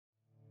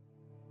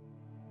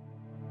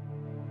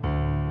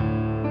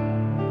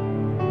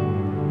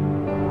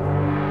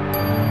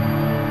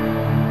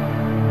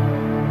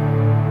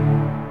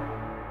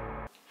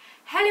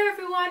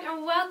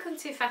welcome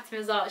to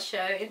Fatima's Art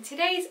Show. In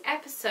today's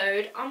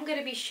episode, I'm going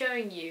to be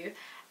showing you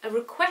a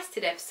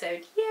requested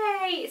episode.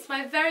 Yay! It's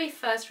my very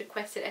first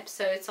requested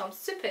episode, so I'm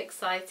super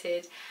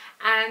excited.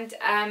 And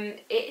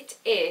it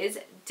is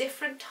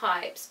different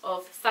types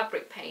of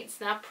fabric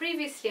paints. Now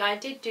previously I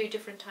did do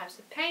different types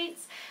of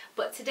paints,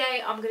 but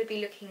today I'm going to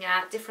be looking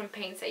at different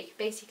paints that you can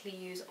basically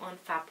use on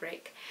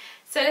fabric.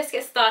 So let's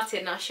get started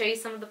and I'll show you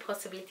some of the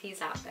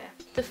possibilities out there.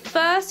 The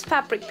first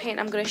fabric paint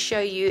I'm going to show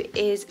you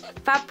is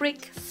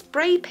fabric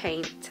spray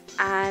paint,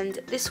 and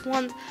this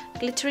one's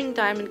glittering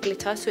diamond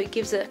glitter, so it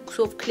gives a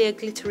sort of clear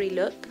glittery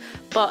look,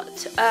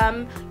 but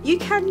you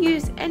can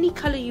use any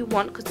colour you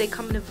want because they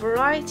come in a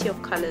variety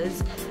of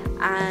colours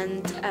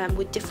and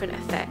with different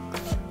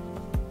effects.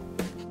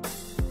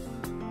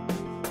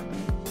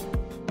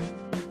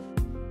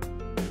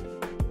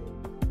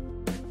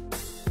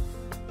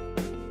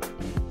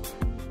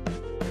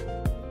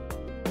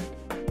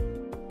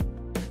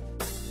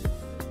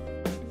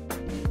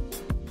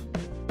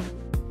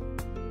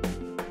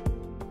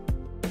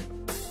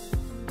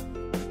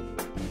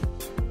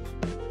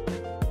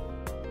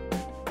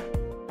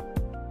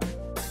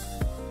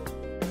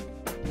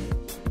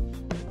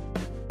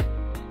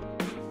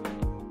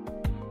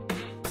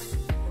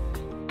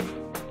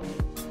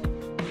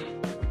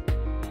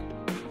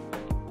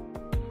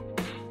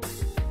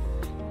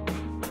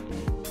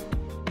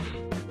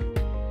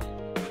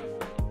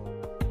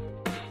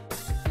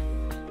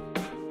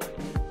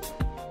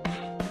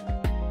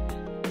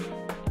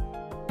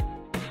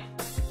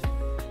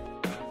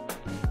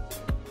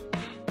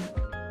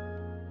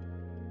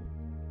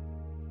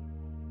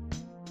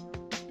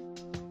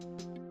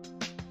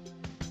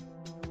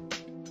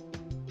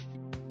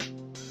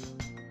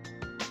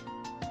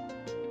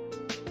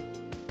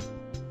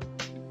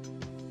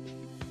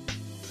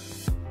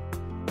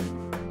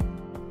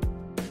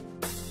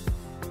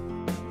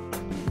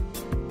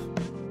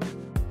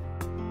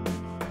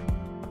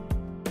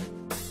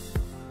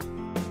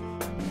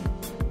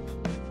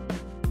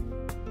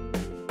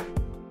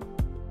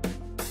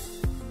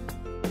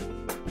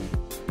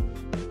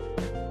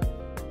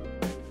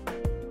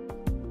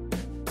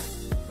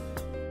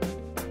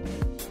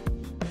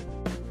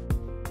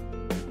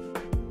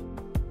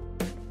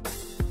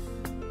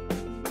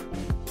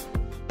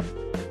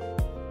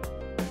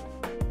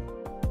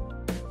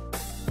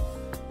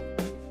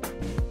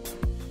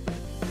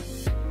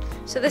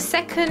 So the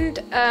second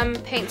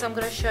paints I'm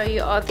going to show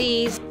you are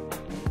these.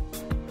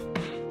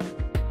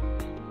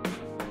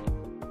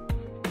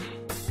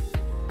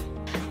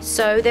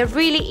 So they're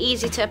really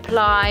easy to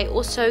apply.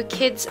 Also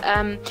kids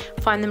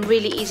find them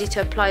really easy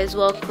to apply as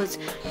well because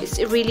it's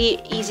really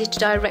easy to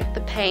direct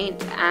the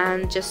paint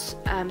and just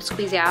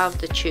squeeze it out of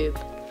the tube.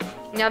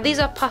 Now these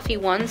are puffy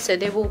ones, so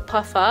they will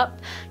puff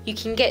up. You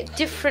can get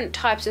different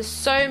types, there's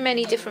so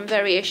many different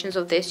variations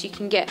of this. You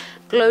can get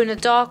glow in the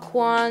dark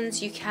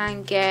ones, you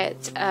can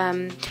get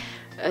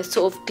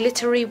sort of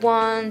glittery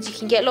ones, you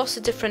can get lots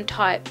of different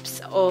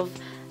types of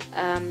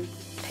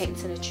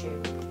paints in a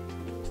tube.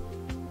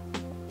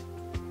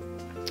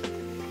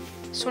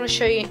 Just want to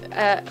show you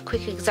a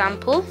quick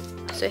example.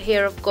 So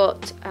here I've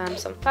got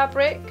some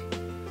fabric,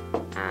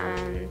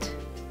 and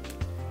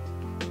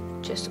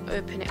just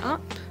open it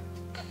up.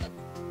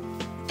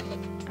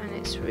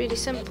 It's really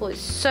simple, it's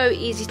so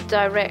easy to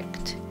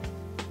direct,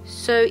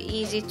 so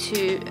easy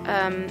to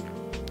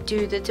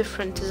do the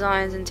different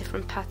designs and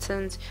different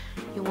patterns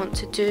you want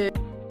to do.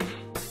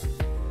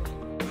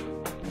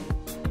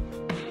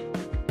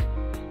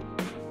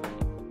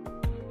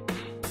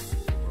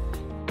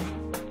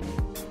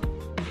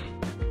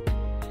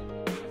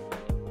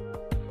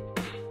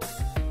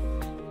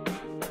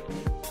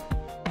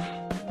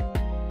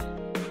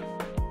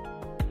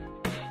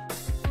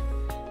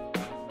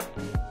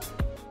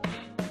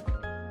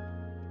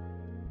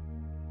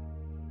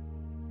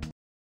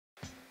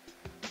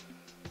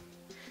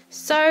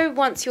 So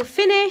once you're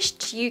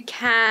finished, you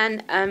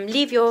can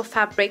leave your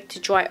fabric to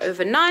dry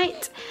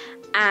overnight,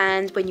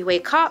 and when you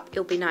wake up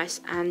it'll be nice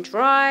and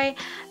dry.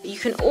 You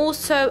can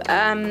also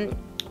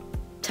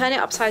turn it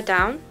upside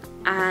down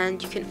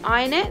and you can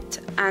iron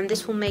it, and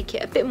this will make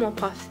it a bit more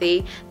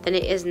puffy than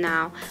it is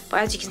now,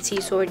 but as you can see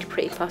it's already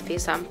pretty puffy,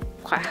 so I'm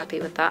quite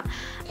happy with that.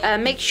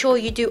 Make sure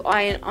you do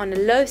iron on a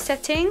low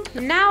setting.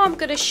 Now I'm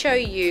going to show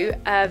you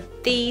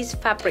these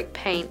fabric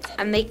paints,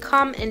 and they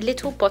come in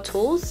little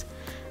bottles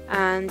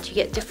and you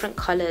get different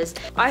colours.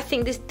 I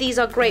think these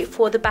are great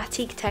for the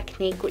batik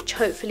technique, which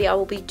hopefully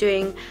I'll be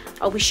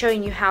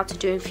showing you how to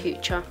do in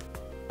future.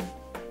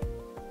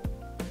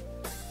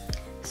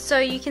 So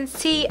you can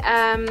see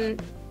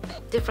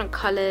different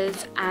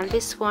colours, and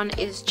this one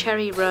is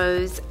cherry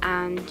rose,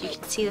 and you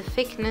can see the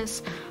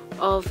thickness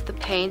of the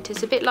paint.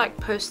 It's a bit like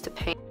poster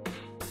paint.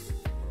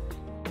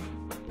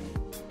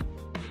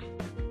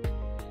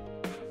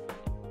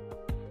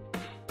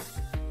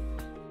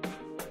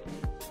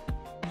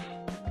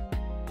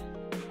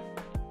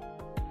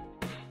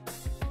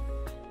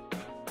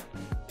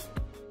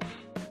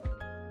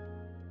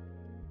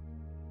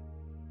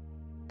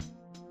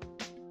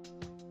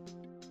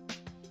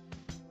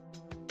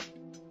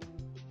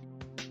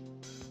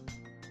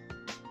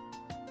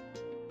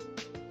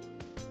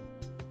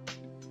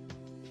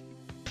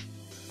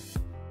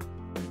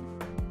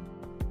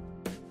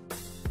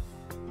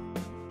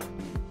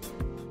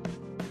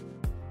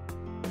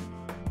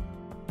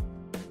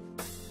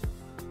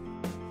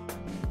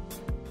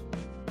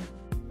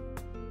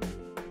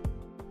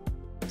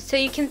 So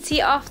you can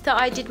see after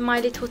I did my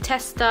little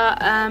tester,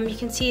 you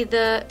can see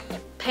the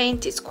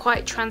paint is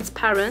quite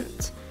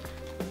transparent,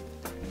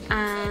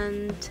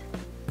 and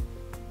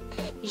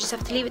you just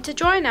have to leave it to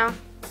dry now.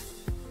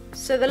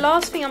 So the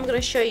last thing I'm going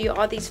to show you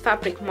are these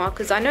fabric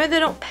markers. I know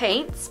they're not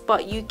paints,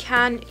 but you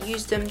can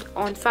use them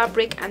on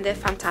fabric and they're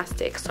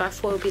fantastic, so I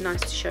thought it would be nice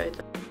to show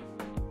them.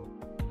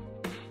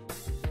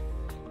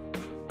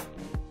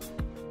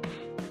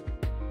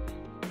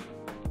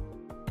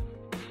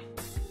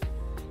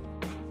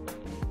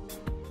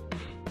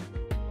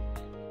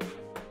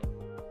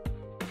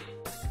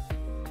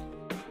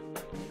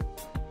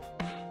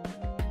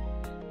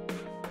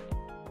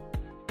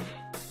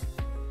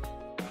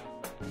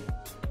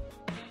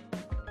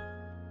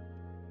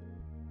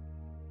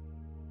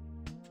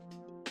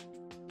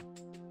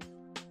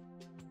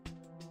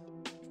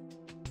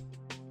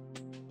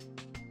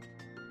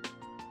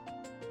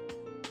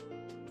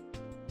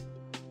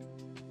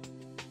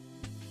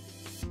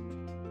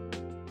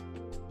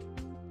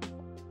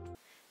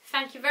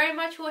 Thank you very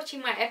much for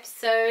watching my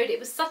episode. It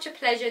was such a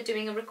pleasure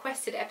doing a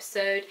requested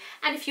episode,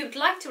 and if you would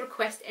like to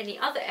request any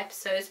other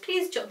episodes,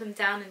 please jot them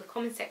down in the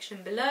comment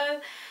section below.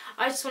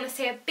 I just want to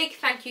say a big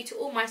thank you to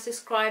all my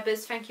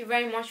subscribers. Thank you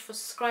very much for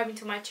subscribing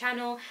to my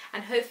channel,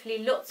 and hopefully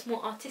lots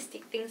more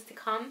artistic things to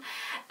come.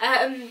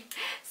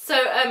 Also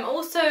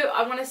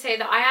I want to say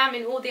that I am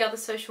in all the other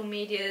social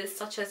medias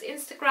such as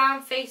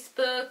Instagram,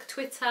 Facebook,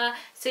 Twitter,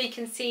 so you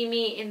can see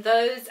me in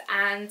those,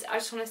 and I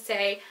just want to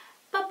say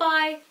bye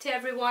bye to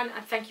everyone,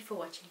 and thank you for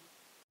watching.